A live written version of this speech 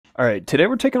All right, today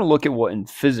we're taking a look at what in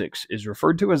physics is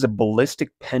referred to as a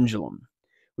ballistic pendulum,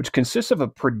 which consists of a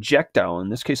projectile, in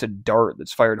this case a dart,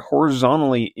 that's fired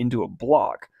horizontally into a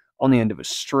block on the end of a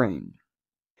string.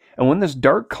 And when this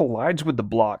dart collides with the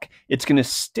block, it's going to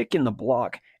stick in the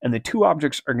block, and the two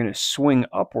objects are going to swing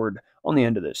upward on the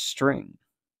end of this string.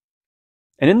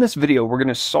 And in this video, we're going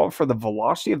to solve for the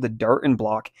velocity of the dart and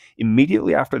block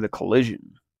immediately after the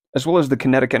collision, as well as the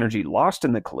kinetic energy lost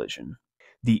in the collision,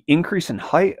 the increase in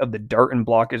height of the dart and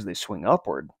block as they swing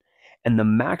upward, and the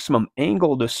maximum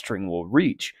angle the string will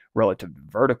reach relative to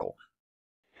vertical.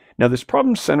 Now, this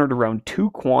problem is centered around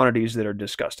two quantities that are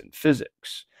discussed in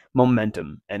physics: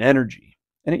 momentum and energy,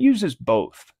 and it uses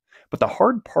both. But the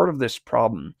hard part of this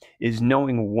problem is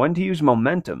knowing when to use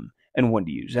momentum and when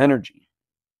to use energy.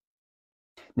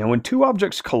 Now, when two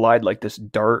objects collide like this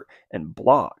dart and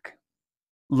block,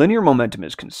 linear momentum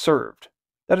is conserved.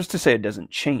 That is to say, it doesn't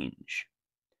change.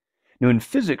 Now, in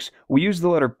physics, we use the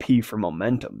letter P for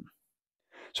momentum.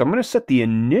 So I'm going to set the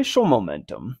initial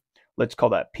momentum, let's call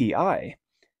that Pi,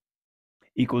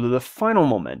 equal to the final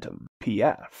momentum,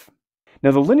 Pf. Now,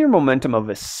 the linear momentum of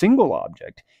a single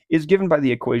object is given by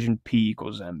the equation P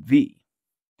equals mv.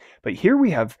 But here we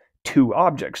have two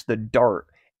objects, the dart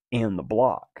and the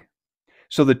block.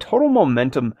 So the total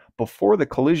momentum before the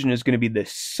collision is going to be the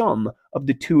sum of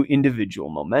the two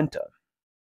individual momenta.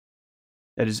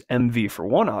 That is mv for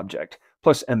one object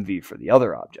plus mv for the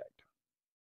other object.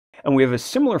 And we have a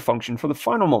similar function for the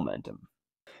final momentum.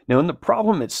 Now, in the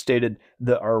problem, it's stated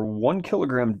that our 1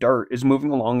 kilogram dart is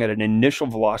moving along at an initial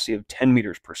velocity of 10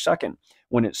 meters per second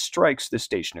when it strikes the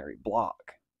stationary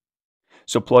block.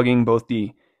 So plugging both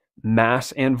the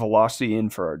mass and velocity in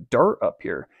for our dart up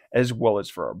here, as well as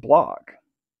for our block,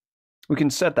 we can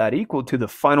set that equal to the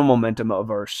final momentum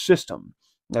of our system,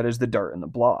 that is the dart and the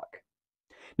block.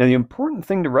 Now, the important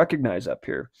thing to recognize up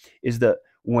here is that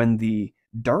when the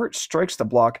dart strikes the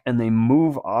block and they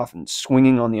move off and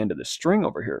swinging on the end of the string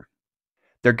over here,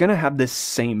 they're going to have this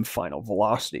same final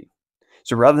velocity.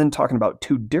 So rather than talking about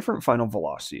two different final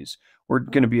velocities, we're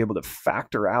going to be able to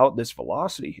factor out this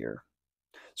velocity here.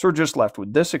 So we're just left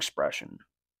with this expression.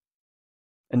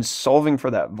 And solving for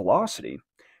that velocity,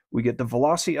 we get the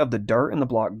velocity of the dart and the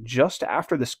block just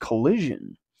after this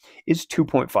collision is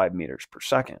 2.5 meters per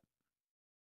second.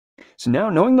 So now,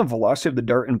 knowing the velocity of the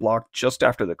dart and block just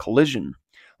after the collision,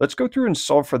 let's go through and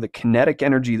solve for the kinetic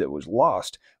energy that was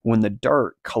lost when the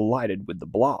dart collided with the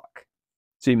block.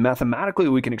 See, mathematically,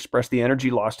 we can express the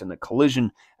energy lost in the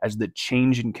collision as the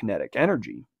change in kinetic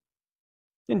energy,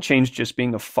 and change just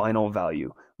being a final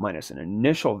value minus an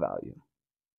initial value.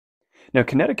 Now,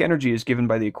 kinetic energy is given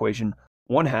by the equation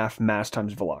 1/2 mass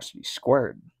times velocity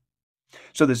squared.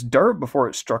 So this dart, before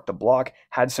it struck the block,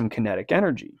 had some kinetic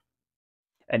energy.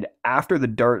 And after the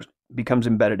dart becomes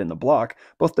embedded in the block,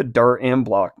 both the dart and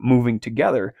block moving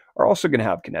together are also going to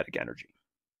have kinetic energy.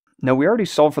 Now, we already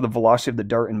solved for the velocity of the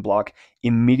dart and block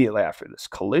immediately after this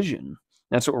collision.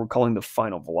 That's what we're calling the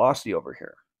final velocity over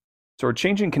here. So our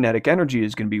change in kinetic energy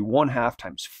is going to be 1/2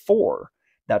 times 4.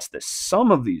 That's the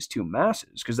sum of these two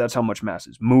masses, because that's how much mass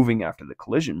is moving after the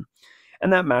collision.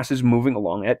 And that mass is moving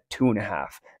along at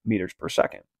 2.5 meters per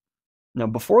second. Now,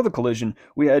 before the collision,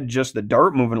 we had just the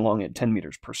dart moving along at 10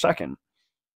 meters per second.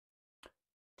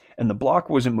 And the block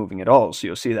wasn't moving at all, so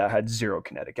you'll see that had zero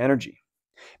kinetic energy.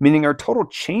 Meaning our total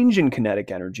change in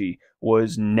kinetic energy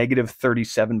was negative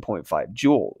 37.5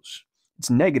 joules. It's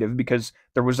negative because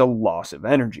there was a loss of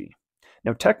energy.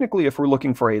 Now, technically, if we're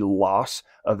looking for a loss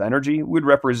of energy, we'd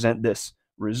represent this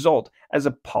result as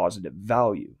a positive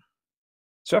value.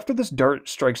 So after this dart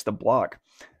strikes the block,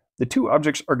 the two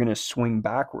objects are going to swing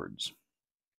backwards.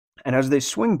 And as they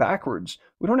swing backwards,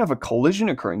 we don't have a collision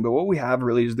occurring, but what we have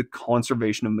really is the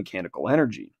conservation of mechanical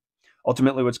energy.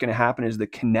 Ultimately, what's going to happen is the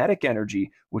kinetic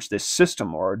energy, which this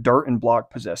system or our dart and block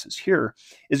possesses here,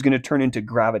 is going to turn into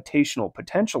gravitational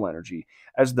potential energy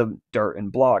as the dart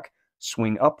and block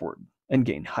swing upward and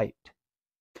gain height.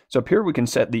 So up here we can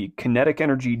set the kinetic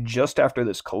energy just after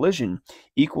this collision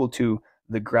equal to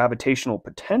the gravitational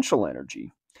potential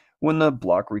energy when the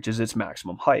block reaches its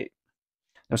maximum height.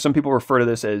 Now, some people refer to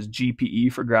this as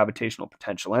GPE for gravitational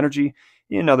potential energy.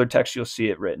 In other texts, you'll see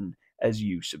it written as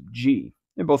U sub G.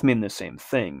 They both mean the same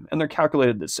thing, and they're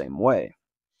calculated the same way.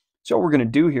 So what we're going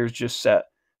to do here is just set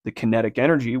the kinetic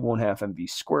energy, 1/2 mv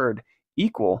squared,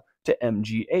 equal to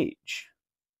mgh.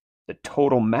 The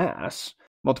total mass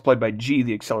multiplied by g,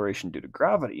 the acceleration due to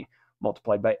gravity,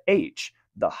 multiplied by h,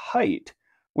 the height,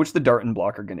 which the dart and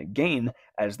block are going to gain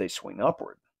as they swing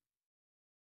upward.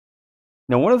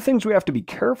 Now, one of the things we have to be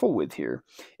careful with here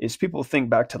is people think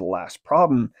back to the last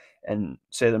problem and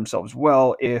say to themselves,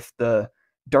 well, if the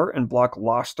dart and block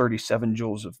lost 37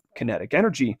 joules of kinetic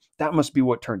energy, that must be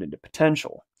what turned into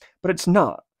potential. But it's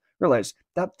not. Realize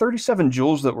that 37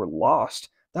 joules that were lost,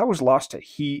 that was lost to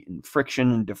heat and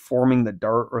friction and deforming the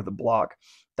dart or the block.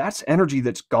 That's energy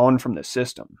that's gone from the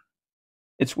system.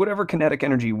 It's whatever kinetic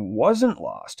energy wasn't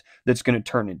lost that's going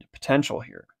to turn into potential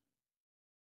here.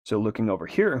 So looking over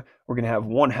here, we're going to have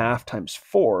 1/2 times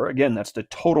 4. Again, that's the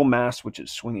total mass which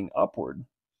is swinging upward,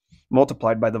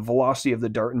 multiplied by the velocity of the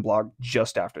dart and block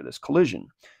just after this collision,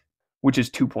 which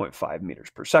is 2.5 meters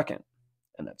per second,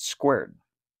 and that's squared.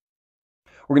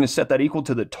 We're going to set that equal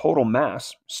to the total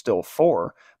mass, still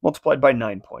 4, multiplied by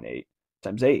 9.8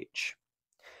 times h.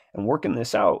 And working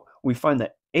this out, we find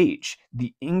that h,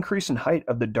 the increase in height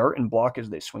of the dart and block as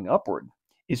they swing upward,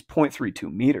 is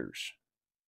 0.32 meters.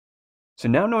 So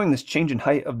now knowing this change in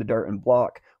height of the dart and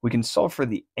block, we can solve for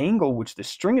the angle which the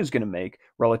string is going to make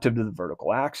relative to the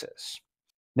vertical axis.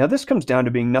 Now this comes down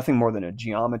to being nothing more than a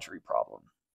geometry problem.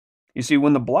 You see,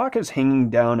 when the block is hanging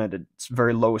down at its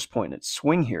very lowest point in its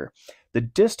swing here, the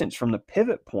distance from the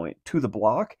pivot point to the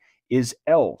block is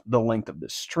L, the length of the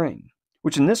string,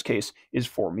 which in this case is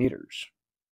 4 meters.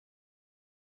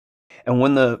 And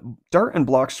when the dart and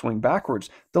block swing backwards,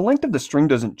 the length of the string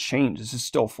doesn't change. This is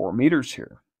still 4 meters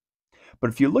here. But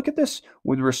if you look at this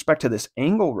with respect to this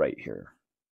angle right here,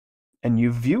 and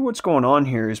you view what's going on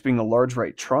here as being a large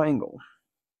right triangle,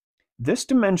 this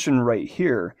dimension right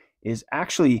here is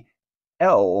actually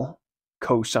L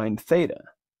cosine theta,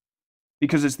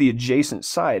 because it's the adjacent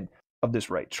side of this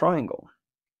right triangle.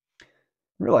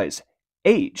 Realize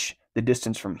h, the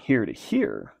distance from here to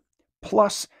here,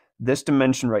 plus this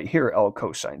dimension right here, L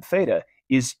cosine theta,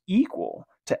 is equal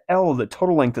to L, the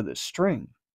total length of this string.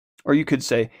 Or you could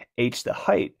say h, the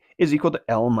height, is equal to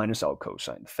L minus L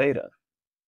cosine theta.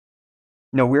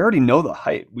 Now we already know the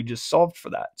height. We just solved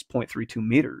for that. It's 0.32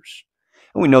 meters.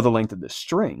 And we know the length of this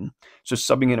string. So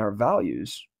subbing in our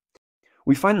values,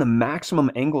 we find the maximum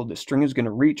angle the string is going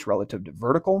to reach relative to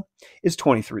vertical is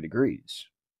 23 degrees.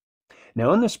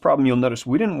 Now in this problem, you'll notice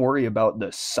we didn't worry about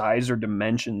the size or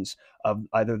dimensions of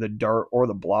either the dart or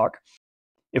the block.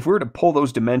 If we were to pull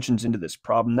those dimensions into this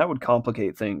problem, that would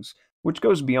complicate things, which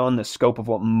goes beyond the scope of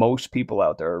what most people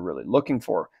out there are really looking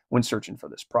for when searching for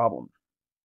this problem.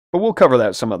 But we'll cover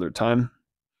that some other time.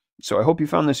 So I hope you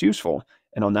found this useful.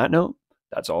 And on that note,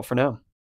 that's all for now.